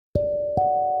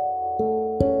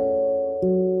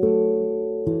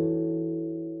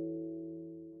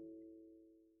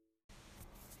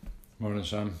Morning,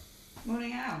 Sam.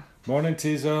 Morning, Al. Morning,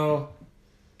 Teasel.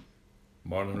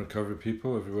 Morning, recovery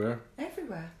people everywhere.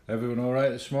 Everywhere. Everyone all right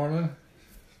this morning?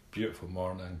 Beautiful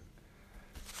morning.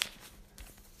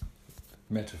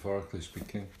 Metaphorically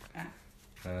speaking. Ah.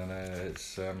 And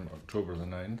it's October the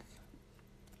 9th,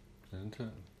 isn't it?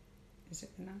 Is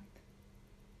it the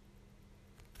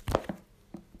 9th?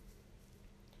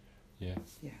 Yeah.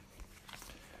 Yeah.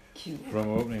 Cute. From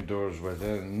Opening Doors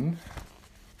Within.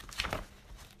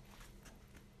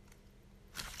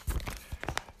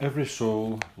 Every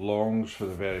soul longs for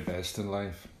the very best in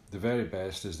life. The very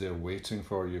best is there waiting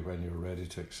for you when you're ready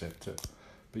to accept it.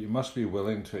 But you must be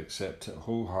willing to accept it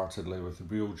wholeheartedly with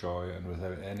real joy and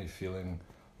without any feeling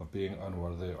of being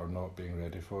unworthy or not being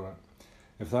ready for it.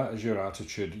 If that is your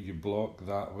attitude, you block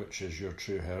that which is your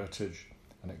true heritage,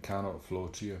 and it cannot flow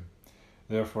to you.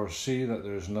 Therefore, see that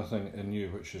there is nothing in you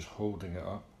which is holding it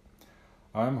up.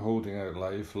 I am holding out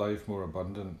life more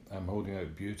abundant. I am holding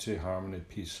out beauty, harmony,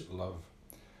 peace, love.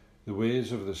 The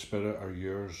ways of the Spirit are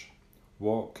yours.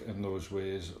 Walk in those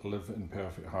ways, live in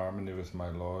perfect harmony with my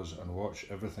laws, and watch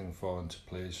everything fall into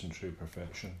place in true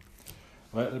perfection.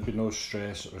 Let there be no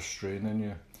stress or strain in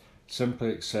you. Simply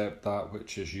accept that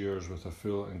which is yours with a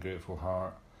full and grateful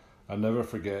heart, and never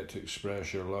forget to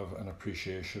express your love and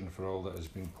appreciation for all that has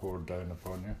been poured down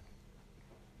upon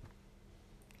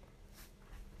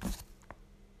you.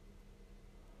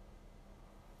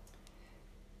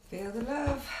 Feel the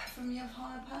love from your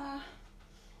higher power.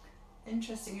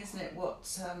 Interesting, isn't it? What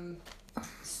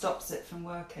stops it from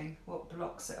working? What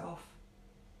blocks it off?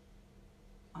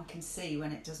 I can see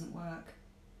when it doesn't work.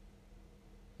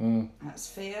 That's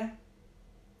fear,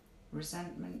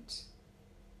 resentment,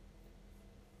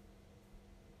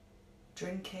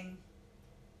 drinking,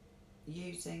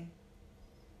 using.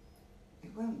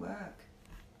 It won't work.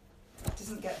 It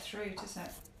doesn't get through, does it?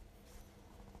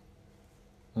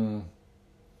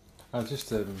 I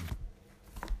just, I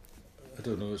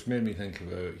don't know, it's made me think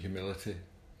about humility,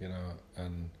 you know,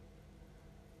 and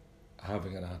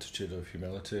having an attitude of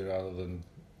humility rather than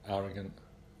arrogant,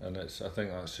 and I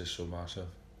think that's just so massive.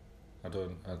 I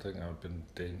think I've been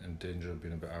in danger of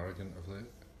being a bit arrogant of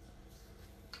late.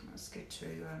 It's good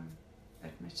to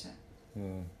admit it.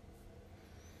 Mm.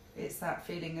 It's that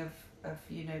feeling of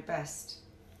you know best.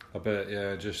 I bet,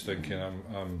 yeah, just thinking I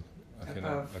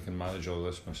can manage all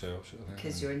this myself, sort of thing.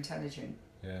 Because you're intelligent.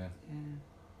 Yeah. Yeah.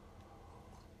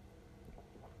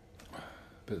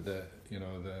 But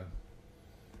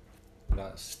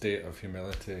that state of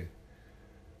humility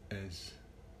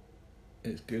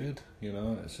it's good, you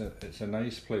know. It's a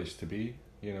nice place to be,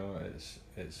 you know.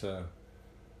 It's a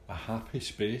happy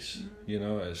space, you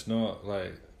know. It's not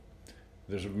like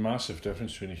there's a massive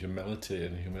difference between humility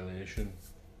and humiliation.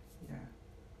 Yeah.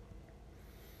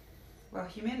 Well,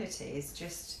 humility is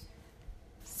just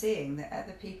seeing that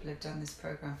other people have done this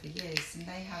program for years and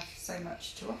they have so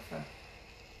much to offer,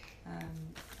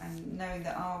 and knowing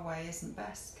that our way isn't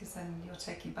best, because then you're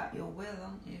taking back your will,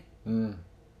 aren't you?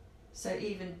 So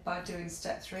even by doing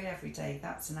step 3 every day,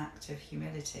 that's an act of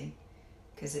humility,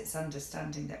 because it's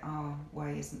understanding that our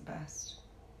way isn't best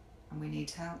and we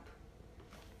need help.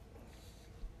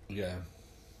 Yeah.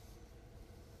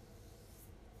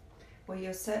 Well,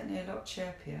 you're certainly a lot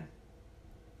chirpier.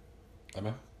 Am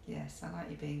I? Yes, I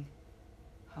like you being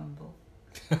humble.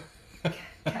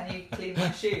 Can you clean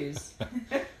my shoes?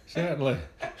 Certainly.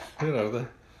 You know,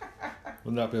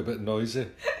 wouldn't that be a bit noisy?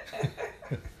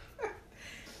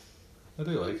 I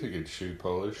do like a good shoe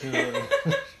polish, you know. I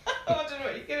don't know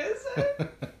what you're going to say.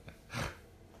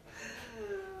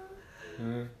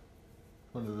 Yeah.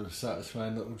 One of those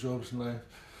satisfying little jobs in life.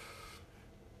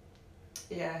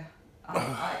 Yeah.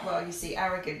 Well, you see,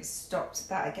 arrogance stopped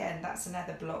that again. That's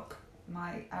another block.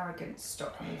 My arrogance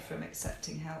stopped me from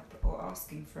accepting help or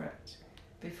asking for it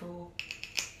before.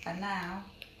 And now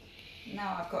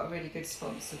I've got a really good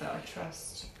sponsor that I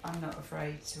trust. I'm not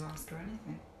afraid to ask her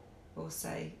anything or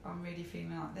say, I'm really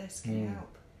feeling like this, can you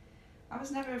help? I was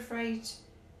never afraid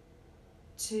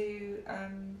to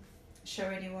show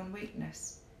anyone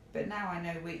weakness, but now I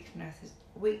know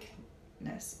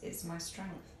weakness is my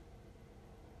strength.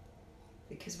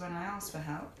 Because when I ask for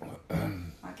help,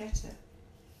 I get it.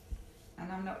 And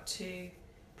I'm not too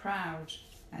proud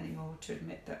anymore to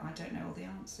admit that I don't know all the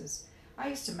answers. I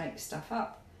used to make stuff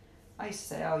up. I used to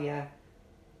say, oh yeah,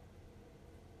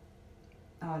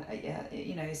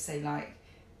 you know, say like,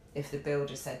 if the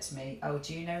builder said to me, oh,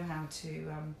 do you know how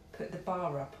to put the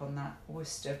bar up on that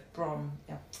Worcester Brom,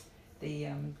 the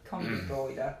combi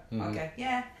boiler? I'll go,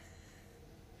 yeah.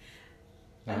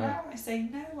 And now I say,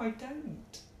 no, I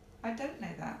don't. I don't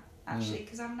know that, actually,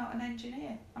 because I'm not an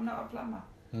engineer. I'm not a plumber.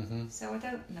 So I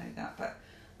don't know that. But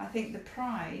I think the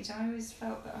pride, I always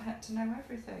felt that I had to know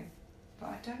everything, but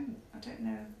I don't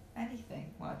know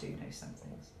anything. Well, I do know some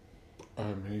things.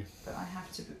 Me. But I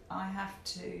have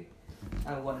to,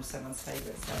 oh, one of someone's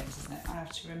favourite sayings, isn't it? I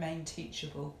have to remain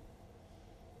teachable.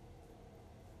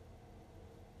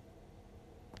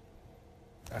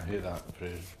 I hate that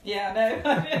phrase. Yeah, I know.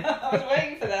 I was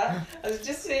waiting for that. I was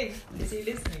just seeing, is he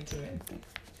listening to it?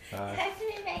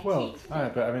 Well,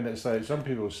 but I mean, it's like some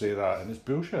people say that and it's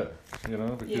bullshit, you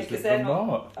know, because they're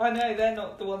not. I know, they're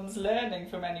not the ones learning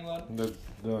from anyone. They're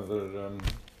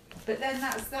But then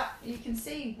that's that. You can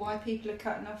see why people are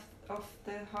cutting off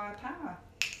the higher power.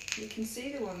 You can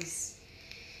see the ones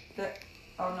that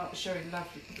are not showing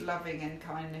loving and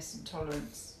kindness and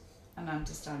tolerance and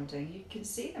understanding. You can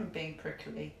see them being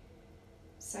prickly.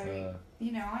 So,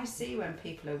 you know, I see when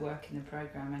people are working the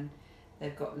programme and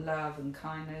they've got love and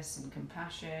kindness and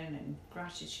compassion and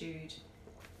gratitude.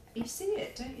 You see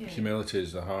it, don't you? Humility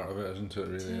is the heart of it, isn't it? It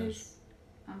really is.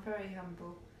 I'm very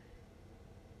humble.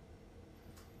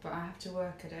 But I have to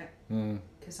work at it.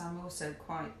 Because I'm also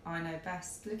I know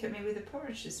best. Look at me with the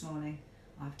porridge this morning.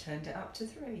 I've turned it up to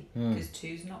 3. Because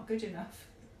 2's not good enough.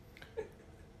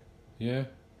 Yeah.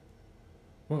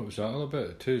 What was that all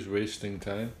about? 2's wasting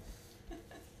time.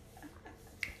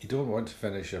 You don't want to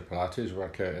finish your Pilates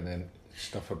workout and then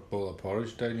stuff a bowl of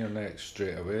porridge down your neck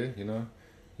straight away, you know.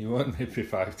 You want maybe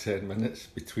 5-10 minutes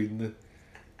between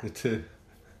the two.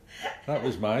 That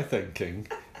was my thinking,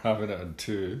 having it on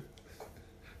 2.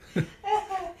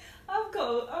 I've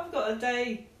got a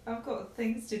day. I've got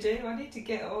things to do. I need to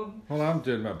get on. Well, I'm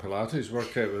doing my Pilates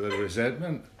workout with a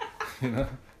resentment, you know,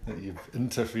 that you've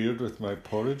interfered with my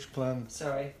porridge plan.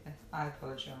 Sorry, I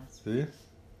apologise. Do you?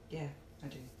 Yeah, I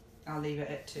do. I'll leave it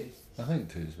at 2. I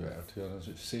think 2's better, to be honest.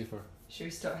 It's safer. Should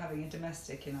we start having a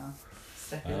domestic in our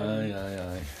step?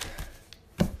 Aye.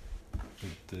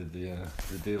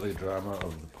 The daily drama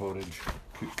of the porridge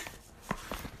cook.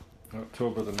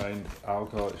 October the 9th,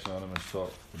 Alcoholics Anonymous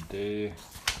thought of the day.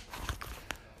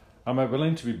 Am I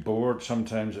willing to be bored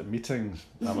sometimes at meetings?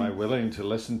 Am I willing to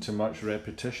listen to much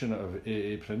repetition of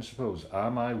AA principles?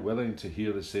 Am I willing to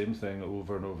hear the same thing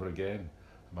over and over again?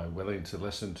 Am I willing to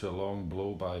listen to a long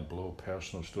blow-by-blow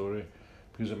personal story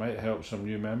because it might help some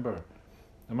new member?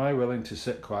 Am I willing to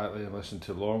sit quietly and listen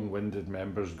to long-winded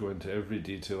members go into every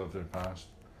detail of their past?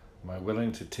 Am I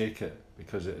willing to take it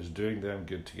because it is doing them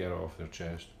good to get it off their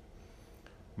chest?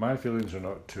 My feelings are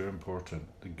not too important.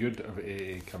 The good of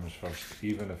AA comes first,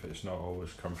 even if it's not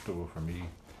always comfortable for me.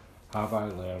 Have I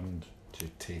learned to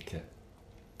take it?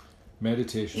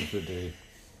 Meditation for the day.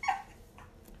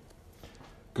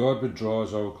 God would draw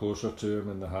us all closer to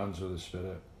Him in the hands of the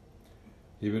Spirit.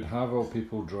 He would have all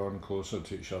people drawn closer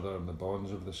to each other in the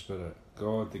bonds of the Spirit.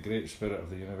 God, the great Spirit of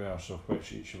the universe, of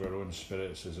which each of our own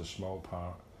spirits is a small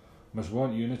part, must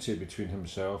want unity between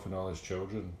Himself and all His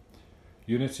children.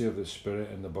 Unity of the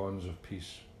Spirit in the bonds of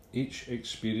peace. Each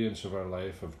experience of our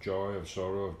life, of joy, of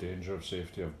sorrow, of danger, of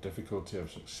safety, of difficulty,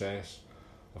 of success,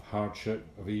 of hardship,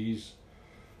 of ease,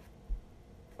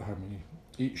 harmony,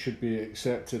 each should be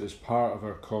accepted as part of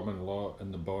our common lot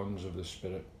in the bonds of the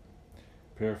Spirit.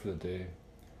 Prayer for the day.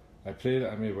 I pray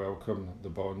that I may welcome the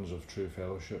bonds of true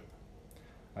fellowship.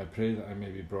 I pray that I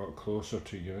may be brought closer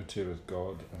to unity with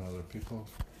God and other people.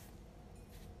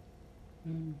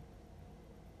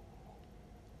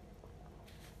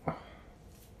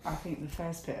 I think the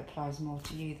first bit applies more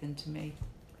to you than to me.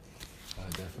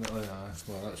 Definitely.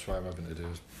 Well, that's why I'm having to do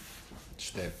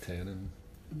step 10 and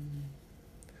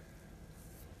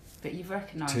but you've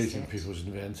recognised it. Taking people's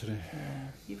inventory. Yeah,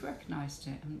 you've recognised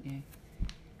it, haven't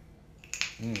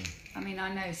you? I mean,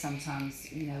 I know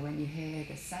sometimes, you know, when you hear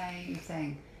the same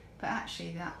thing, but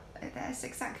actually that's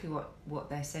exactly what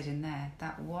they said in there.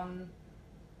 That one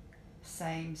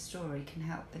same story can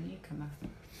help the newcomer.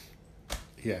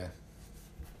 Yeah.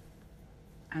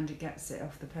 And it gets it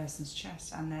off the person's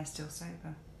chest, and they're still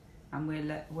sober, and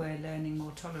we're learning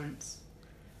more tolerance.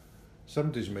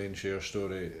 Somebody's main share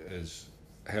story is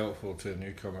helpful to a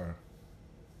newcomer,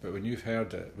 but when you've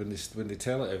heard it, when they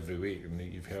tell it every week, and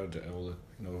you've heard it all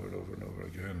over and over and over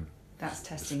again, that's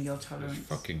testing your tolerance. It's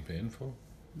fucking painful.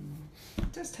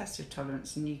 It does test your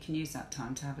tolerance, and you can use that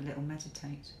time to have a little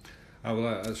meditate.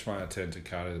 Well, that's why I tend to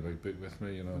carry the big book with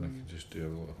me, you know, and I can just do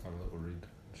have a little read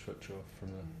and switch off from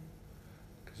the.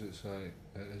 Because it's like,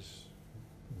 it is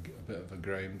a bit of a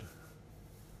grind.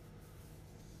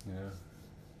 Yeah.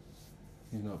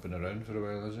 He's not been around for a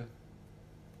while, has he?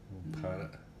 Old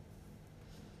parrot.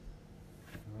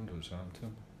 I wonder what's happened to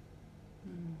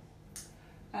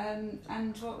him.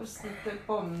 And what was the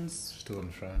bonds? Still in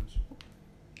France.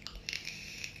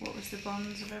 What was the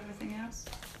bonds of everything else?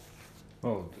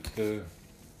 Well,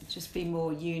 Just be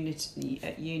more unity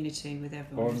with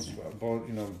everyone.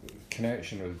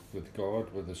 Connection with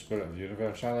God, with the spirit of the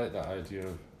universe. I like that idea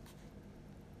of,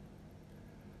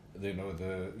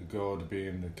 the God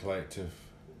being the collective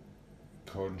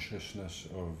consciousness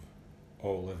of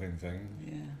all living things.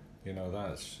 Yeah.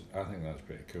 I think that's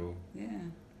pretty cool. Yeah.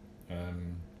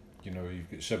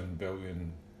 You've got 7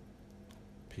 billion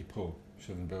people,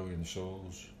 7 billion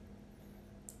souls,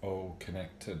 all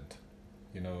connected,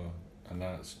 and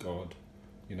that's God.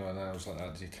 And I was like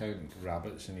that. Do you count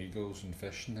rabbits and eagles and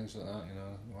fish and things like that?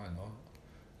 Why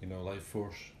not? Life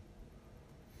force.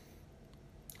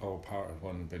 All part of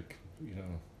one big,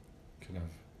 kind of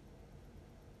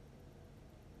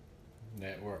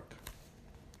network.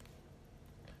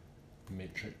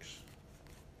 Matrix.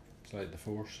 It's like the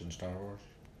Force in Star Wars.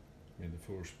 May the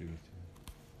Force be with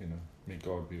you. May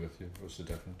God be with you. What's the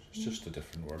difference? It's just a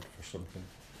different word for something.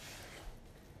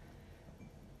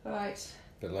 Right.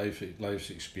 But life's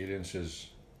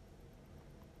experiences,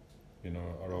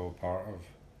 are all part of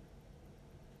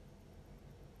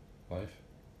life.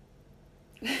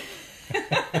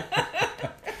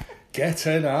 Get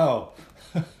in, Al.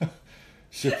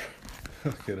 Super.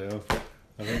 Fucking hell.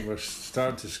 I think we're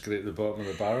starting to scrape the bottom of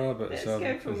the barrel a bit. Let's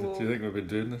go for a walk. Do you think we've been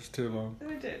doing this too long?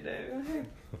 I don't know.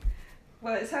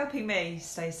 Well, it's helping me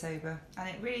stay sober, and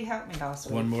it really helped me last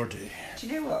week. One more day. Do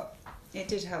you know what? It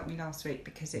did help me last week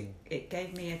because it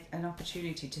gave me an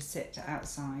opportunity to sit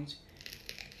outside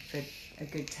for a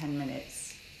good 10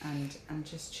 minutes and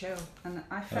just chill. And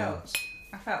I felt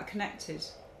connected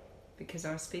because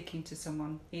I was speaking to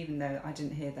someone, even though I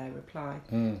didn't hear their reply.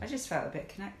 I just felt a bit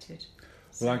connected.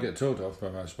 So. Well, I get told off by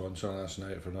my sponsor last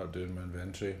night for not doing my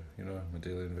inventory, my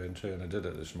daily inventory, and I did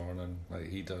it this morning, like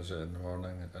he does it in the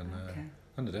morning, and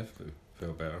I definitely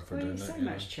feel better for doing it. You're so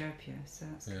much chirpier, so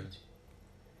that's good.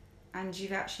 And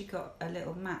you've actually got a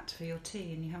little mat for your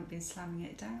tea and you haven't been slamming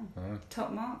it down.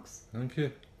 Top marks. Thank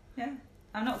you. Yeah.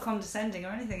 I'm not condescending or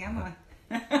anything, am I?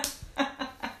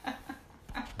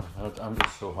 I'm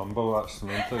just so humble, that's the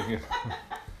main thing.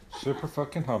 Super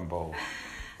fucking humble.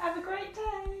 Have a great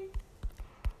day.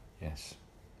 Yes.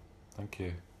 Thank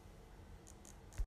you.